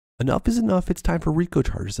Enough is enough. It's time for RICO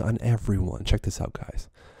charges on everyone. Check this out, guys.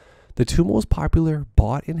 The two most popular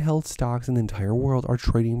bought and held stocks in the entire world are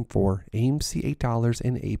trading for AMC $8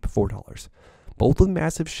 and APE $4. Both with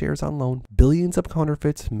massive shares on loan, billions of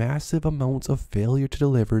counterfeits, massive amounts of failure to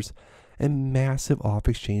delivers, and massive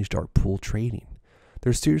off-exchange dark pool trading.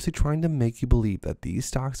 They're seriously trying to make you believe that these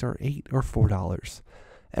stocks are $8 or $4.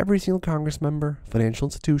 Every single Congress member, financial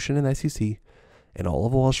institution, and SEC, and all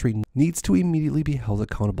of Wall Street needs to immediately be held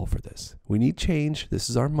accountable for this. We need change. This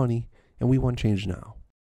is our money, and we want change now.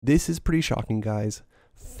 This is pretty shocking, guys.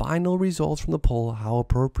 Final results from the poll, how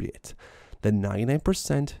appropriate. The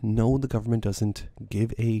 99% know the government doesn't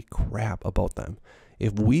give a crap about them.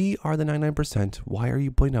 If we are the 99%, why are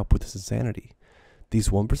you putting up with this insanity? These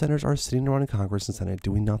 1%ers are sitting around in Congress and Senate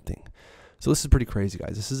doing nothing. So this is pretty crazy,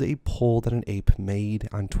 guys. This is a poll that an ape made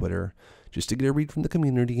on Twitter just to get a read from the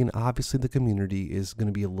community, and obviously the community is going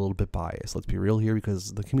to be a little bit biased. Let's be real here,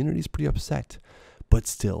 because the community is pretty upset. But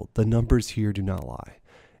still, the numbers here do not lie.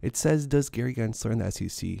 It says, does Gary Gensler and the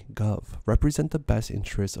SEC Gov represent the best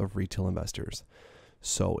interests of retail investors?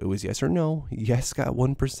 So it was yes or no. Yes got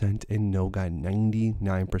 1% and no got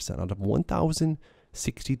 99% out of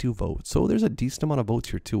 1,062 votes. So there's a decent amount of votes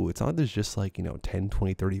here too. It's not like there's just like, 10,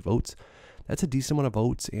 20, 30 votes. That's a decent amount of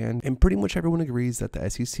votes, and pretty much everyone agrees that the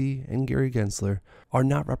SEC and Gary Gensler are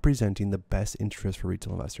not representing the best interest for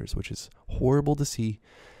retail investors, which is horrible to see.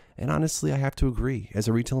 And honestly, I have to agree. As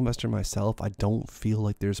a retail investor myself, I don't feel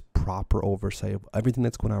like there's proper oversight of everything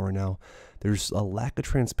that's going on right now. There's a lack of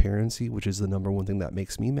transparency, which is the number one thing that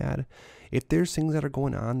makes me mad. If there's things that are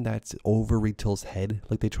going on that's over retail's head,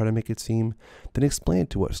 like they try to make it seem, then explain it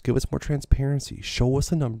to us. Give us more transparency. Show us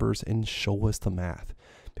the numbers and show us the math.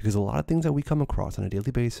 Because a lot of things that we come across on a daily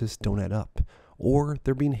basis don't add up, or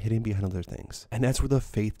they're being hidden behind other things. And that's where the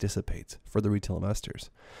faith dissipates for the retail investors.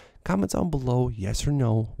 Comment down below, yes or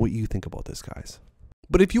no, what you think about this, guys.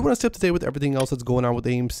 But if you want to stay up to date with everything else that's going on with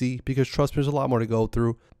AMC, because trust me, there's a lot more to go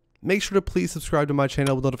through, make sure to please subscribe to my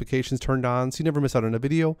channel with notifications turned on so you never miss out on a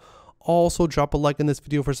video. Also, drop a like in this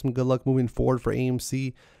video for some good luck moving forward for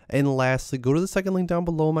AMC. And lastly, go to the second link down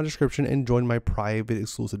below in my description and join my private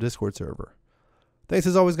exclusive Discord server. Thanks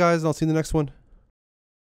as always, guys, and I'll see you in the next one.